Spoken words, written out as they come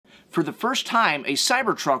For the first time, a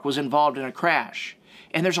Cybertruck was involved in a crash.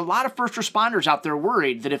 And there's a lot of first responders out there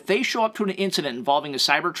worried that if they show up to an incident involving a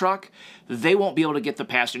Cybertruck, they won't be able to get the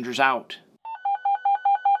passengers out.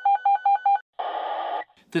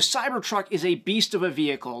 The Cybertruck is a beast of a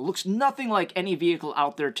vehicle, looks nothing like any vehicle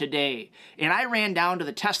out there today, and I ran down to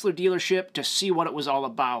the Tesla dealership to see what it was all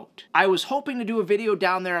about. I was hoping to do a video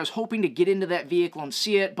down there, I was hoping to get into that vehicle and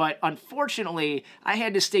see it, but unfortunately, I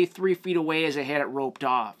had to stay 3 feet away as I had it roped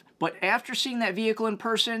off. But after seeing that vehicle in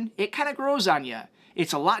person, it kind of grows on you.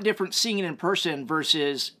 It's a lot different seeing it in person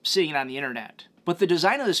versus seeing it on the internet. But the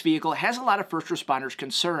design of this vehicle has a lot of first responders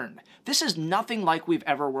concerned. This is nothing like we've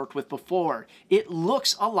ever worked with before. It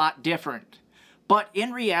looks a lot different. But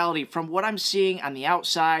in reality, from what I'm seeing on the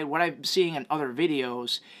outside, what I'm seeing in other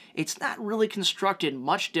videos, it's not really constructed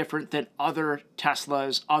much different than other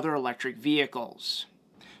Teslas, other electric vehicles.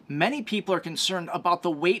 Many people are concerned about the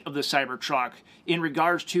weight of the Cybertruck in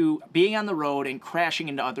regards to being on the road and crashing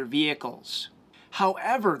into other vehicles.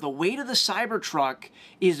 However, the weight of the Cybertruck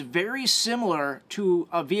is very similar to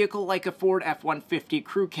a vehicle like a Ford F-150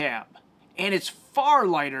 crew cab, and it's far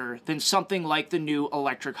lighter than something like the new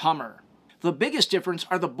electric Hummer. The biggest difference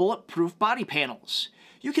are the bulletproof body panels.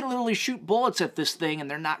 You can literally shoot bullets at this thing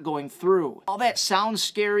and they're not going through. All that sounds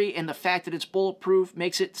scary, and the fact that it's bulletproof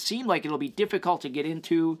makes it seem like it'll be difficult to get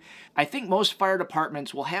into. I think most fire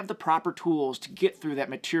departments will have the proper tools to get through that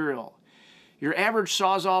material. Your average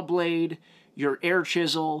Sawzall blade, your air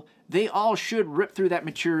chisel, they all should rip through that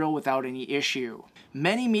material without any issue.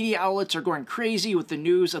 Many media outlets are going crazy with the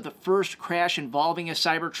news of the first crash involving a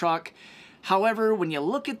Cybertruck. However, when you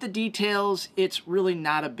look at the details, it's really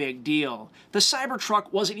not a big deal. The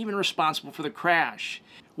Cybertruck wasn't even responsible for the crash.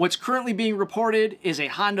 What's currently being reported is a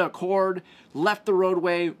Honda Accord left the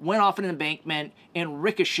roadway, went off an embankment, and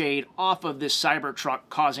ricocheted off of this Cybertruck,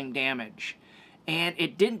 causing damage. And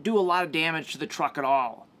it didn't do a lot of damage to the truck at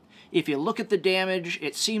all. If you look at the damage,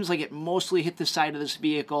 it seems like it mostly hit the side of this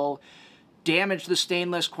vehicle, damaged the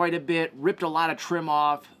stainless quite a bit, ripped a lot of trim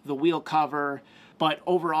off, the wheel cover, but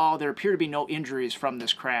overall there appear to be no injuries from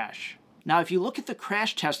this crash. Now, if you look at the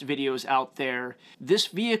crash test videos out there, this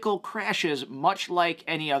vehicle crashes much like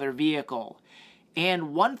any other vehicle.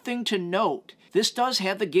 And one thing to note, this does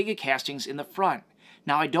have the Giga Castings in the front.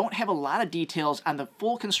 Now, I don't have a lot of details on the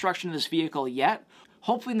full construction of this vehicle yet.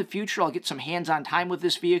 Hopefully in the future I'll get some hands-on time with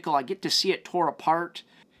this vehicle, I get to see it tore apart,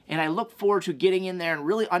 and I look forward to getting in there and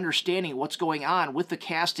really understanding what's going on with the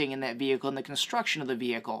casting in that vehicle and the construction of the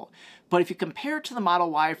vehicle. But if you compare it to the Model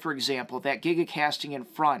Y, for example, that Giga Casting in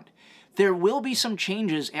front, there will be some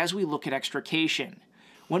changes as we look at extrication.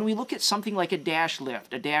 When we look at something like a dash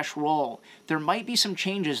lift, a dash roll, there might be some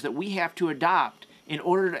changes that we have to adopt in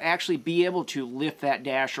order to actually be able to lift that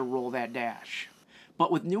dash or roll that dash.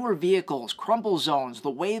 But with newer vehicles, crumple zones, the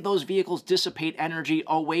way those vehicles dissipate energy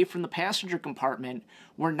away from the passenger compartment,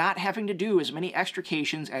 we're not having to do as many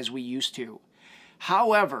extrications as we used to.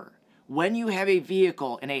 However, when you have a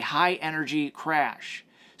vehicle in a high energy crash,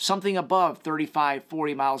 something above 35,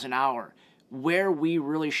 40 miles an hour, where we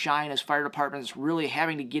really shine as fire departments, really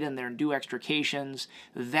having to get in there and do extrications,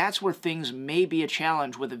 that's where things may be a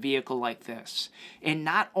challenge with a vehicle like this. And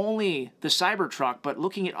not only the Cybertruck, but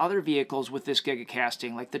looking at other vehicles with this Giga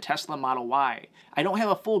Casting, like the Tesla Model Y. I don't have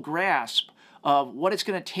a full grasp of what it's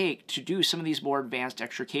going to take to do some of these more advanced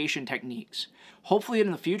extrication techniques. Hopefully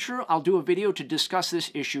in the future, I'll do a video to discuss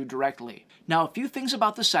this issue directly. Now, a few things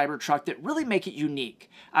about the Cybertruck that really make it unique.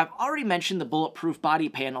 I've already mentioned the bulletproof body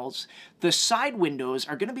panels. The side windows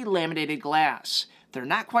are going to be laminated glass. They're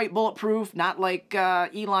not quite bulletproof, not like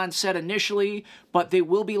Elon said initially, but they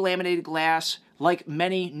will be laminated glass like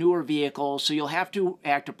many newer vehicles, so you'll have to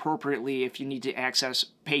act appropriately if you need to access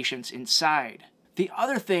patients inside. The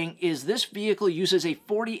other thing is this vehicle uses a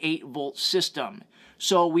 48-volt system.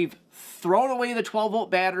 So we've thrown away the 12-volt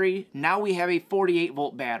battery, now we have a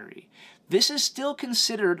 48-volt battery. This is still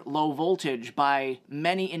considered low voltage by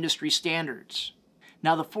many industry standards.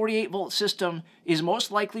 Now the 48-volt system is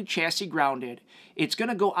most likely chassis grounded. It's going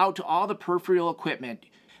to go out to all the peripheral equipment.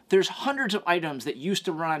 There's hundreds of items that used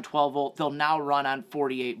to run on 12-volt, they'll now run on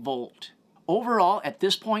 48-volt. Overall, at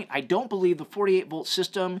this point, I don't believe the 48-volt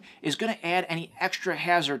system is going to add any extra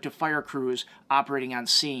hazard to fire crews operating on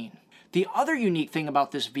scene. The other unique thing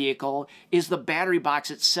about this vehicle is the battery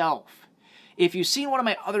box itself. If you've seen one of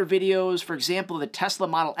my other videos, for example, the Tesla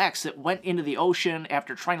Model X that went into the ocean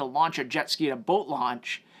after trying to launch a jet ski at a boat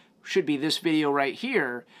launch, should be this video right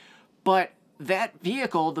here, but that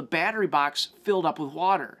vehicle, the battery box filled up with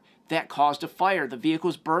water. That caused a fire. The vehicle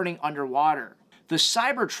was burning underwater. The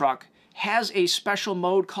Cybertruck has a special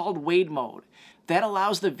mode called wade mode that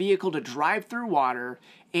allows the vehicle to drive through water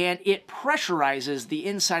and it pressurizes the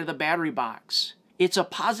inside of the battery box. It's a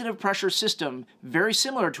positive pressure system, very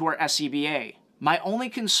similar to our SCBA. My only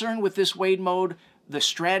concern with this wade mode, the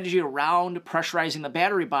strategy around pressurizing the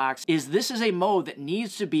battery box, is this is a mode that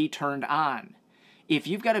needs to be turned on. If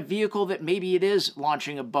you've got a vehicle that maybe it is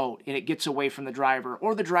launching a boat and it gets away from the driver,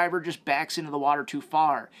 or the driver just backs into the water too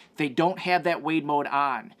far, they don't have that wade mode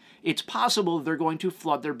on, it's possible they're going to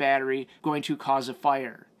flood their battery, going to cause a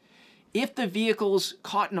fire. If the vehicle's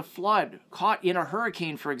caught in a flood, caught in a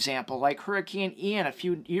hurricane, for example, like Hurricane Ian a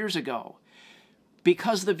few years ago,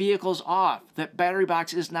 because the vehicle's off, that battery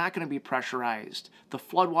box is not going to be pressurized. The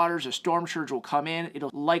floodwaters, the storm surge will come in,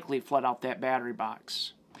 it'll likely flood out that battery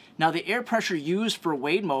box. Now, the air pressure used for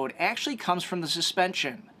wade mode actually comes from the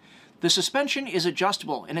suspension. The suspension is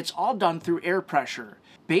adjustable, and it's all done through air pressure.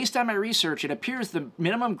 Based on my research, it appears the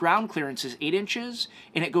minimum ground clearance is 8 inches,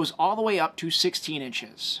 and it goes all the way up to 16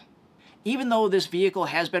 inches. Even though this vehicle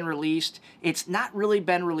has been released, it's not really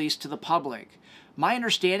been released to the public. My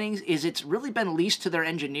understanding is it's really been leased to their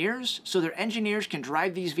engineers, so their engineers can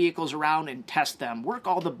drive these vehicles around and test them, work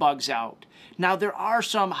all the bugs out. Now, there are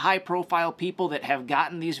some high-profile people that have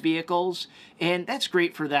gotten these vehicles, and that's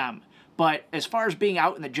great for them. But as far as being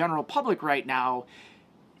out in the general public right now,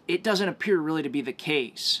 it doesn't appear really to be the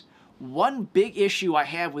case. One big issue I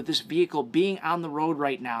have with this vehicle being on the road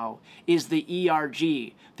right now is the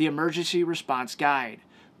ERG, the Emergency Response Guide.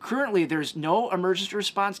 Currently, there's no emergency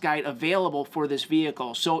response guide available for this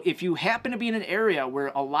vehicle. So if you happen to be in an area where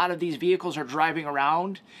a lot of these vehicles are driving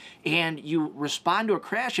around and you respond to a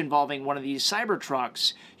crash involving one of these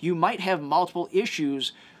Cybertrucks, you might have multiple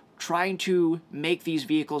issues trying to make these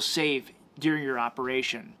vehicles safe during your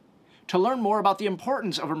operation. To learn more about the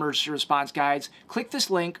importance of emergency response guides, click this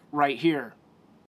link right here.